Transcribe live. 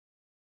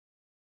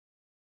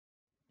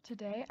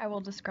Today I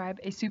will describe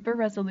a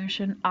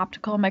super-resolution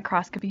optical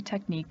microscopy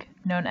technique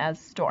known as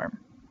STORM,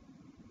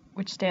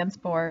 which stands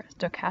for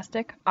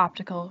Stochastic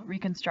Optical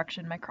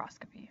Reconstruction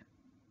Microscopy.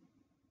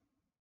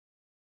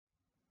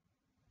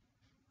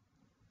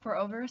 For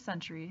over a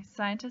century,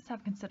 scientists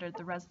have considered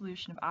the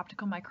resolution of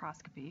optical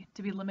microscopy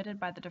to be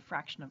limited by the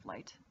diffraction of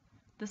light.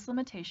 This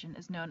limitation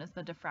is known as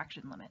the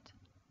diffraction limit.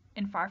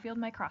 In far-field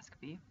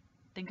microscopy,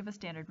 think of a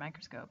standard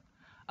microscope,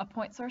 a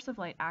point source of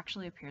light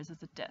actually appears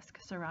as a disk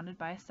surrounded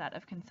by a set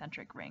of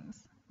concentric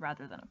rings,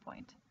 rather than a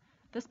point.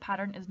 This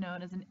pattern is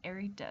known as an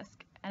airy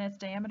disk, and its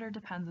diameter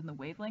depends on the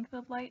wavelength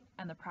of light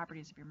and the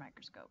properties of your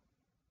microscope.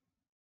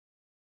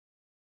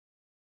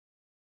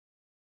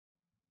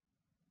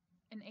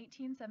 In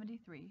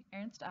 1873,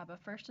 Ernst Abbe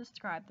first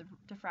described the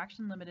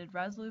diffraction-limited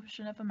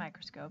resolution of a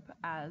microscope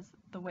as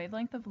the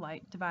wavelength of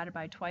light divided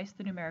by twice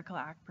the numerical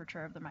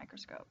aperture of the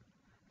microscope.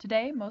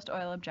 Today, most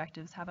oil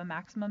objectives have a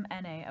maximum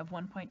NA of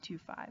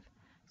 1.25,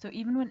 so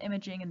even when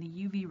imaging in the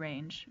UV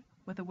range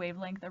with a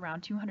wavelength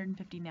around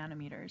 250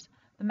 nanometers,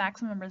 the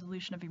maximum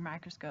resolution of your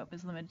microscope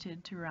is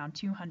limited to around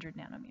 200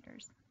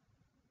 nanometers.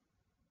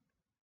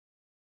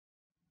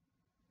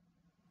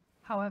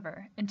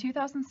 However, in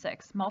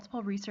 2006,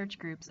 multiple research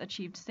groups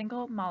achieved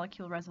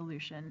single-molecule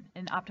resolution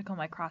in optical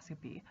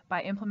microscopy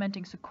by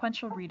implementing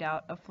sequential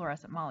readout of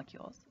fluorescent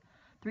molecules.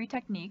 3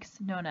 techniques,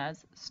 known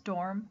as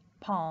STORM,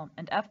 PALM,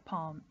 and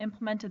F-PALM,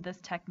 implemented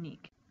this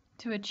technique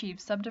to achieve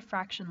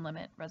subdiffraction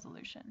limit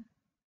resolution.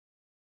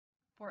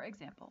 For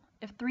example,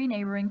 if 3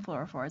 neighboring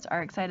fluorophores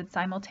are excited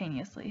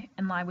simultaneously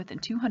and lie within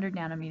 200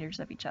 nanometers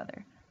of each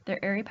other,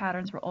 their airy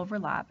patterns will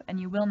overlap and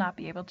you will not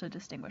be able to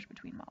distinguish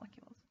between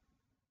molecules.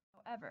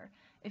 However,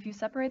 if you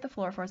separate the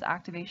fluorophores'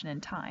 activation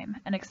in time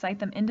and excite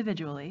them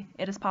individually,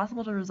 it is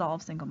possible to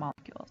resolve single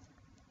molecules.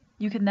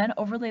 You can then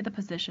overlay the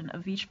position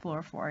of each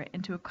fluorophore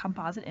into a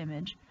composite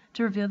image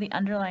to reveal the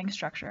underlying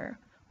structure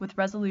with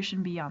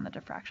resolution beyond the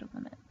diffraction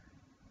limit.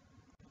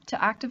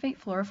 To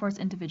activate fluorophores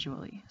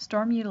individually,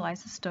 STORM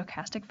utilizes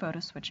stochastic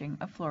photo-switching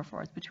of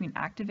fluorophores between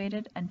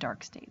activated and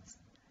dark states.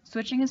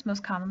 Switching is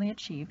most commonly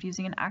achieved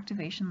using an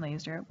activation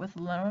laser with a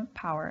limit of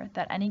power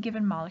that any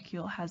given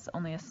molecule has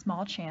only a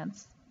small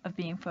chance of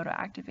being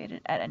photoactivated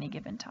at any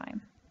given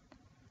time.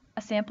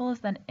 A sample is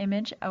then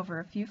imaged over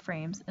a few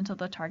frames until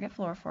the target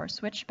fluorophores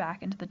switch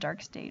back into the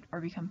dark state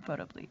or become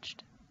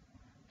photobleached.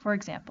 For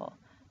example,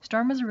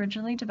 STORM was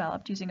originally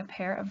developed using a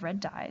pair of red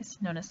dyes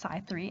known as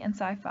Psi3 and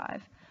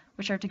Psi5,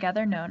 which are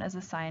together known as a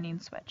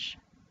cyanine switch.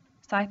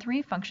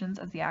 Psi3 functions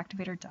as the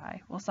activator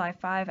dye, while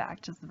Psi5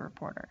 acts as the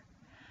reporter.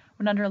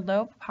 When under a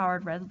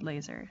low-powered red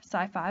laser,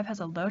 Psi5 has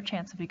a low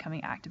chance of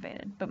becoming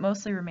activated, but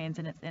mostly remains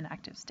in its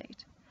inactive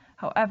state.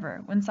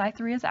 However, when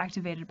Psi3 is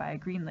activated by a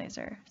green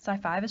laser,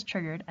 Psi5 is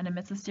triggered and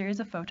emits a series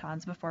of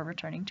photons before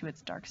returning to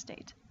its dark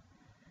state.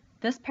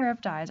 This pair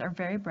of dyes are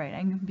very bright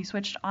and can be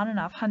switched on and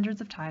off hundreds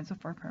of times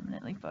before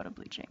permanently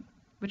photobleaching,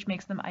 which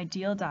makes them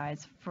ideal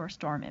dyes for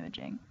STORM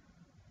imaging.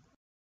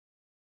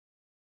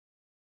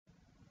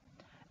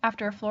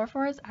 After a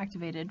fluorophore is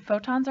activated,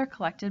 photons are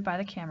collected by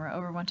the camera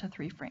over 1 to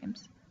 3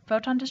 frames.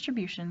 Photon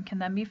distribution can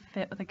then be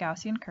fit with a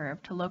Gaussian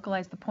curve to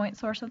localize the point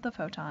source of the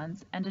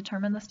photons and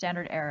determine the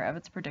standard error of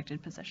its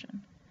predicted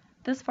position.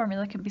 This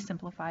formula can be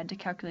simplified to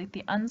calculate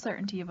the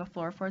uncertainty of a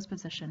fluorophore's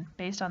position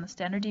based on the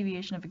standard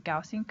deviation of a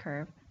Gaussian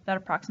curve that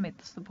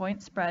approximates the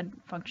point spread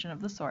function of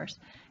the source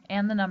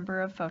and the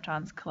number of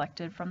photons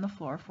collected from the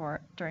fluorophore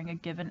during a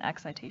given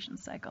excitation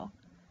cycle.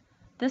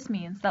 This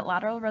means that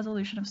lateral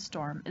resolution of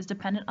STORM is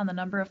dependent on the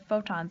number of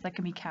photons that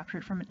can be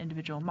captured from an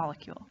individual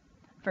molecule.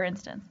 For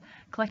instance,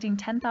 collecting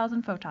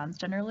 10,000 photons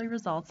generally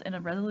results in a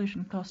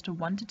resolution close to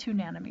 1 to 2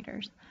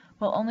 nanometers,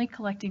 while only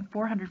collecting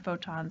 400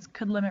 photons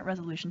could limit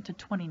resolution to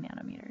 20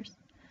 nanometers.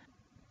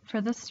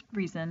 For this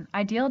reason,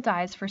 ideal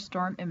dyes for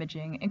STORM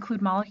imaging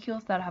include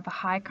molecules that have a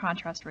high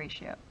contrast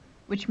ratio,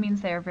 which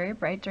means they are very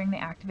bright during the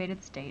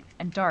activated state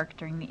and dark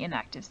during the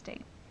inactive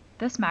state.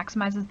 This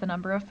maximizes the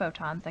number of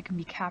photons that can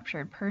be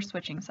captured per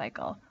switching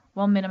cycle,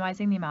 while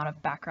minimizing the amount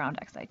of background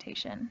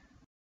excitation.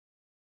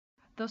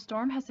 Though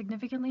STORM has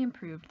significantly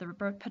improved the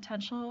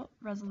potential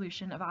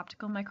resolution of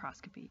optical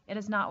microscopy, it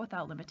is not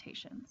without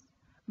limitations.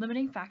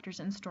 Limiting factors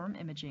in STORM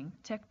imaging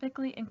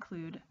typically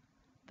include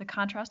the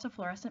contrast of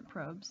fluorescent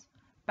probes,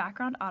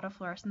 background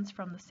autofluorescence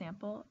from the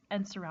sample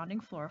and surrounding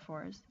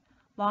fluorophores,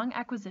 long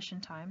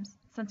acquisition times,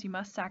 since you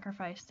must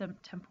sacrifice some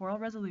temporal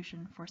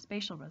resolution for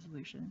spatial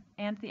resolution,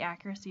 and the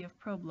accuracy of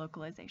probe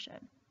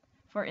localization.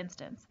 For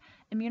instance,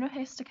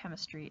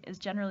 immunohistochemistry is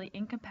generally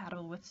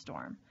incompatible with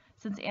STORM,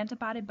 since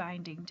antibody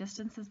binding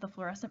distances the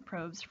fluorescent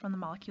probes from the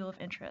molecule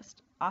of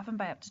interest, often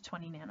by up to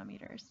 20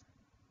 nanometers.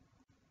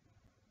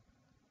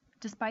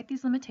 Despite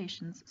these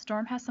limitations,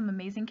 STORM has some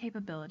amazing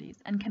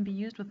capabilities and can be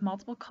used with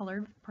multiple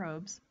colored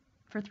probes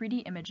for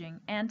 3D imaging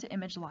and to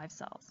image live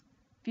cells.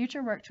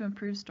 Future work to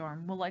improve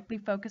STORM will likely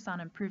focus on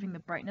improving the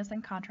brightness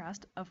and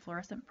contrast of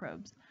fluorescent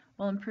probes,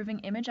 while improving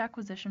image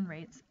acquisition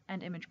rates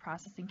and image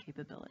processing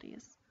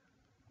capabilities.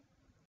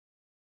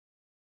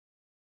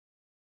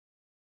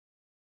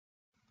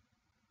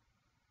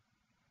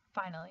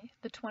 Finally,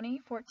 the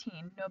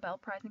 2014 Nobel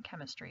Prize in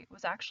Chemistry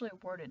was actually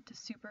awarded to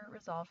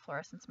super-resolved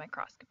fluorescence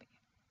microscopy.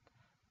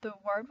 The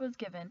award was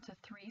given to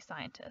 3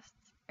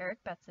 scientists, Eric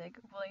Betzig,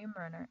 William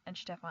Murner, and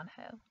Stefan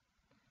Heil.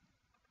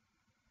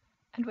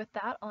 And with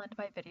that, I'll end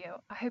my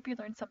video. I hope you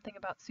learned something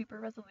about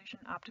super-resolution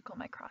optical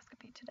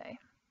microscopy today.